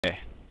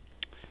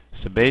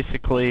So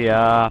basically,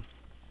 I'm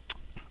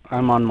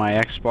on my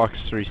Xbox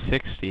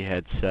 360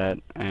 headset,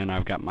 and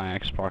I've got my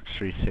Xbox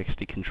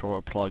 360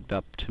 controller plugged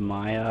up to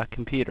my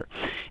computer.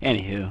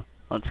 Anywho,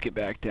 let's get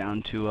back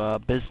down to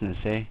business,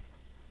 eh?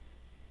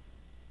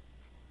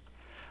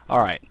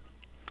 Alright.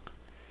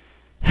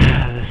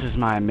 This is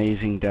my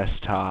amazing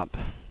desktop.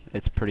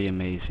 It's pretty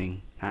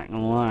amazing, not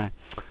gonna lie.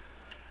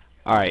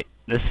 Alright,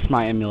 this is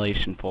my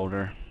emulation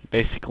folder.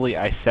 Basically,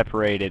 I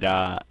separated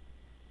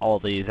all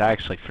these. I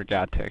actually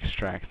forgot to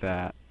extract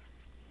that.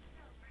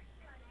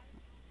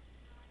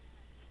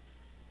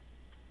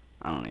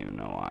 I don't even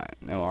know why.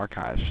 No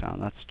archives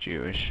found. That's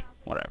Jewish.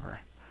 Whatever.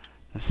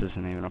 This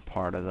isn't even a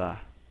part of the...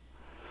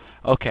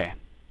 Okay.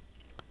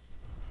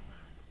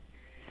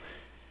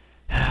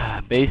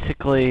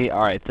 Basically,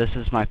 alright, this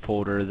is my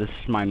folder. This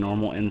is my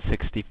normal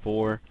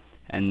N64,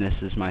 and this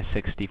is my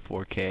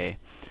 64K.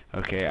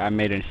 Okay, I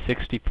made a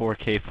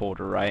 64K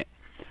folder, right?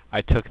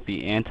 I took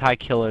the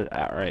anti-killer...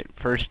 Alright,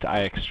 first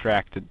I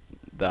extracted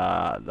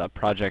the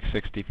Project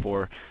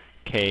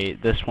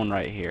 64K, this one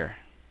right here.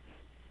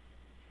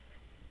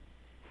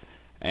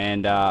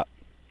 And, let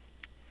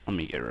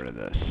me get rid of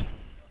this.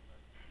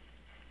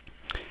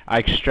 I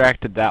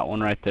extracted that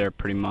one right there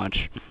pretty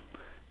much.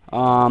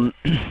 Then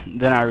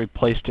I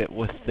replaced it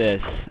with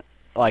this.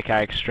 Like,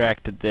 I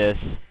extracted this.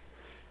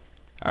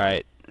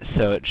 Alright,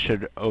 so it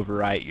should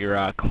overwrite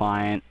your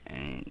client,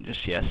 and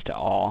just yes to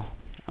all.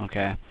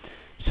 Okay,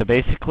 so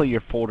basically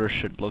your folder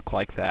should look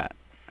like that.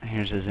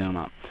 Here's a zoom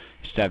up.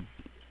 You should have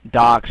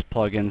docs,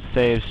 plugins,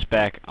 save,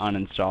 spec,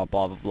 uninstall,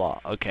 blah blah blah.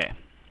 Okay,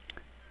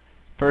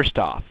 first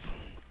off,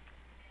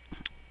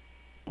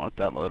 let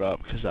that load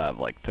up because I have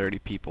like 30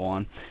 people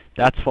on.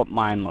 That's what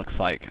mine looks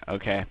like,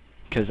 okay?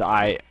 Because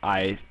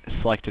I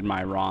selected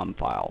my ROM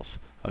files,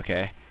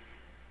 okay?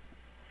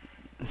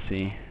 Let's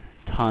see,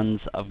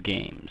 tons of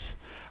games.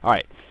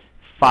 Alright,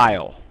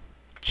 file,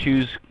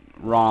 choose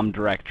ROM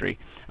directory.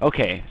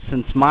 Okay,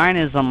 since mine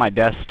is on my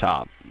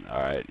desktop,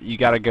 alright, you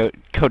gotta go,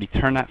 Cody,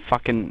 turn that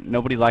fucking,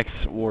 nobody likes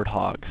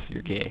warthogs,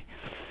 you're gay.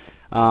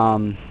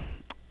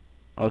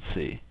 Let's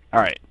see,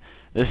 alright,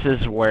 this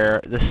is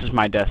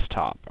my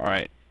desktop,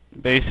 alright.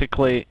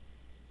 Basically,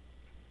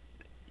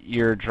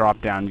 your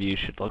drop-down view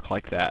should look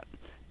like that.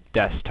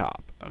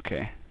 Desktop,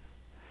 okay.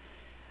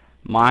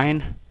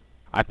 Mine,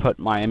 I put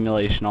my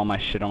emulation, all my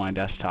shit on my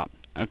desktop.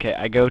 Okay,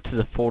 I go to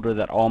the folder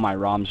that all my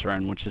ROMs are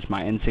in, which is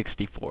my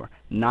N64,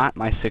 not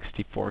my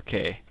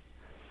 64K.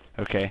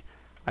 Okay,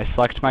 I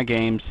select my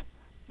games,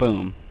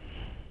 boom.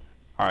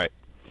 Alright.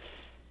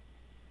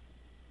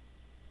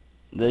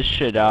 This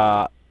should,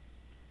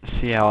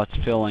 see how it's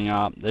filling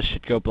up. This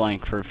should go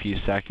blank for a few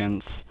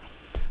seconds.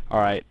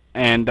 Alright,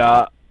 and,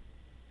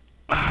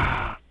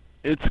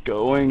 it's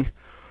going.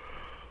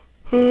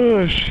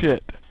 Oh,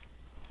 shit.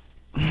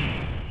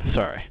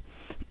 Sorry.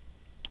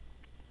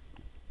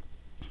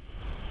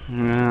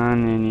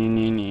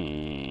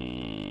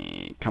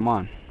 Come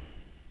on.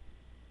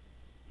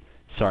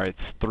 Sorry, it's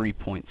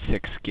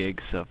 3.6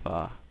 gigs of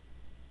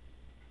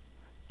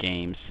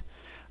games.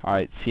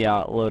 Alright, see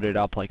how it loaded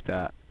up like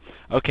that.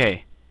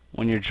 Okay,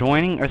 when you're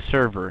joining a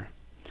server,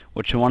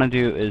 what you want to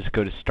do is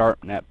go to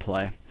Start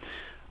NetPlay.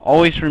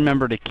 Always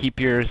remember to keep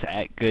yours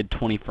at good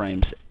 20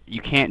 frames.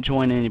 You can't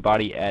join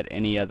anybody at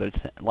any other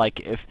like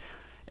if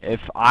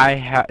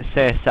I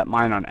say I set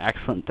mine on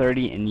excellent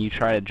 30 and you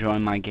try to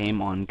join my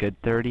game on good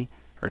 30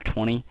 or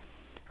 20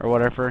 or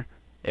whatever,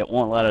 it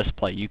won't let us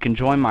play. You can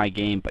join my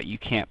game, but you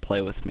can't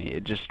play with me.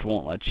 It just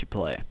won't let you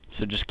play.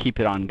 So just keep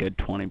it on good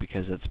 20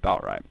 because it's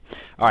about right.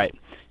 Alright,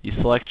 you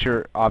select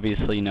your,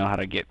 obviously you know how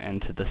to get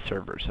into the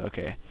servers,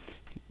 okay.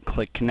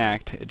 Click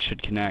connect, it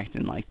should connect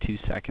in like 2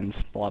 seconds,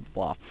 blah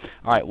blah blah.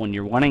 Alright, when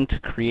you're wanting to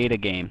create a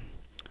game,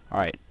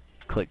 alright,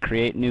 click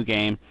create new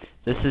game.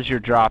 This is your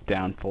drop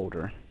down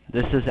folder.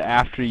 This is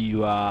after you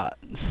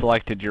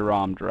selected your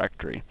ROM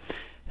directory.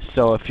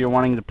 So if you're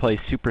wanting to play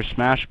Super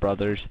Smash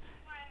Brothers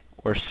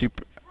or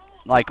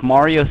like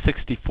Mario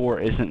 64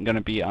 isn't going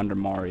to be under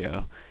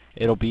Mario.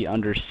 It'll be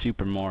under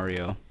Super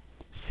Mario.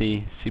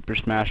 See, Super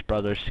Smash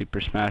Brothers,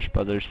 Super Smash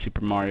Brothers,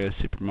 Super Mario,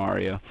 Super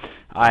Mario.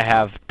 I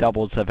have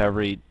doubles of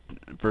every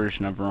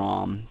version of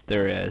ROM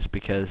there is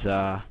because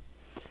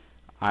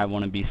I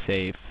want to be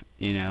safe.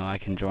 You know, I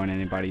can join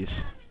anybody's.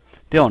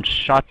 Dylan,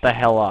 shut the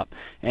hell up.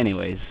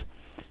 Anyways,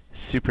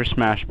 Super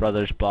Smash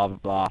Brothers, blah blah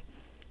blah.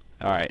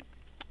 Alright,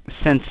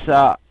 since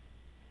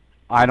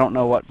I don't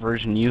know what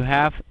version you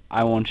have,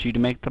 I want you to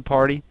make the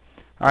party.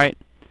 Alright,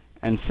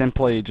 and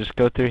simply just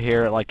go through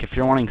here. Like if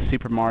you're wanting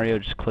Super Mario,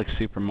 just click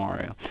Super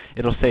Mario.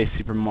 It'll say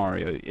Super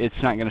Mario.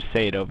 It's not going to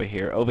say it over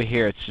here. Over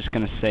here it's just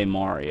going to say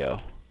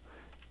Mario.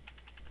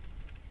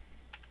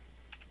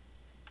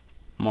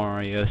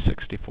 Mario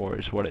 64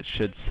 is what it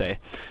should say.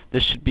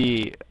 This should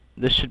be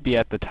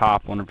at the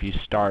top whenever you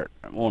start.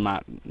 Well,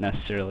 not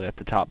necessarily at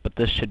the top, but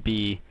this should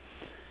be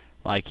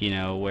like, you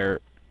know,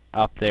 where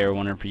up there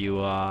whenever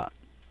you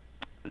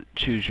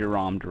choose your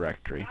ROM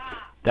directory.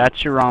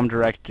 That's your ROM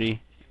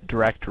directory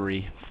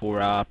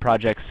for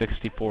Project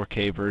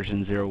 64K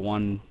version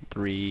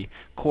 013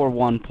 Core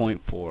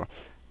 1.4.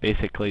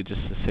 Basically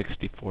just a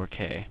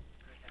 64K.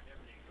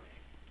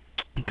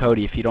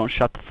 Cody, if you don't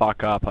shut the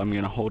fuck up, I'm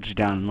gonna hold you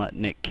down and let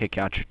Nick kick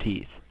out your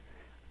teeth.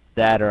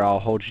 That or I'll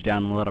hold you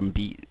down and let him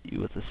beat you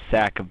with a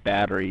sack of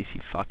batteries,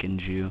 you fucking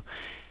Jew.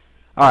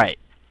 Alright,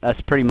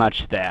 that's pretty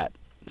much that.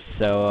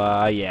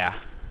 So, yeah.